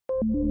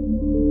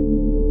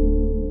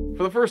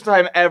For the first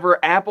time ever,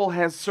 Apple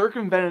has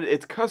circumvented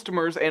its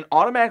customers and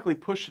automatically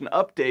pushed an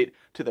update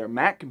to their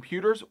Mac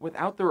computers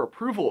without their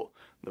approval.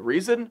 The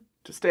reason?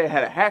 To stay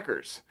ahead of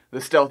hackers. The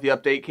stealthy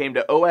update came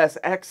to OS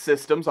X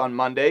systems on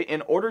Monday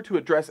in order to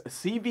address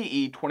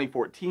CVE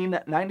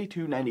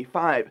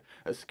 2014-9295,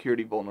 a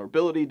security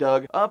vulnerability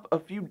dug up a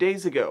few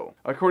days ago.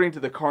 According to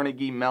the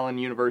Carnegie Mellon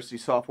University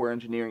Software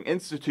Engineering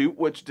Institute,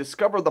 which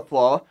discovered the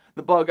flaw,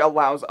 the bug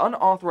allows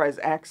unauthorized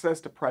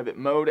access to private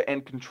mode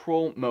and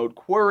control mode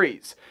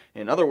queries.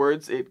 In other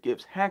words, it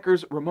gives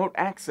hackers remote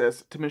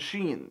access to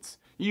machines.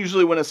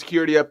 Usually when a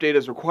security update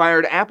is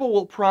required, Apple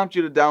will prompt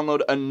you to download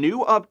a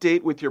new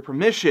update with your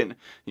permission.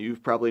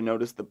 You've probably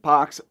noticed the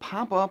box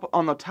pop up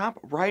on the top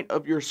right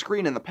of your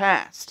screen in the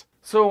past.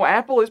 So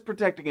Apple is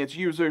protecting its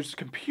users'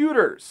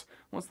 computers.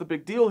 What's the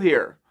big deal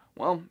here?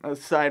 Well,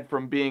 aside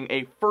from being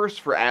a first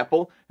for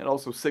Apple, it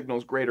also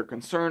signals greater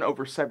concern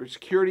over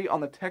cybersecurity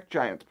on the tech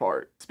giant's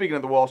part. Speaking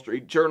of the Wall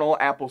Street Journal,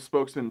 Apple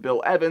spokesman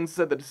Bill Evans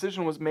said the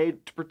decision was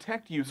made to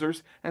protect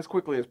users as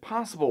quickly as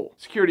possible.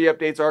 Security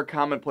updates are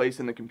commonplace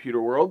in the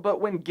computer world,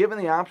 but when given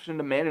the option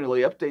to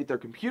manually update their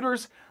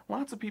computers,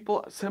 lots of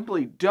people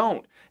simply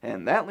don't,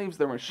 and that leaves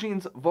their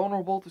machines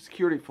vulnerable to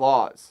security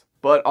flaws.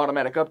 But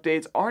automatic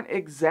updates aren't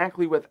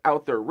exactly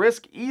without their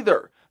risk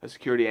either. A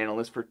security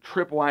analyst for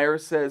Tripwire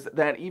says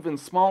that even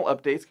small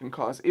updates can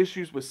cause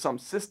issues with some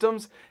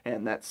systems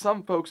and that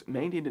some folks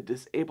may need to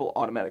disable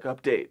automatic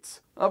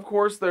updates. Of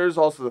course, there's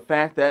also the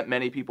fact that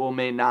many people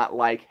may not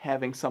like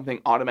having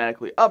something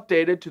automatically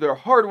updated to their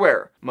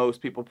hardware.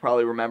 Most people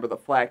probably remember the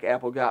flack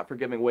Apple got for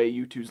giving away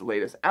U2's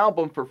latest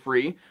album for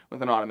free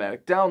with an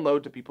automatic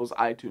download to people's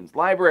iTunes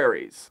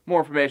libraries.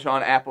 More information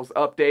on Apple's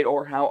update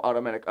or how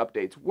automatic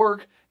updates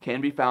work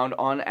can be found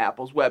on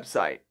Apple's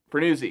website. For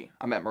Newsy,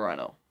 I'm Matt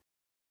Moreno.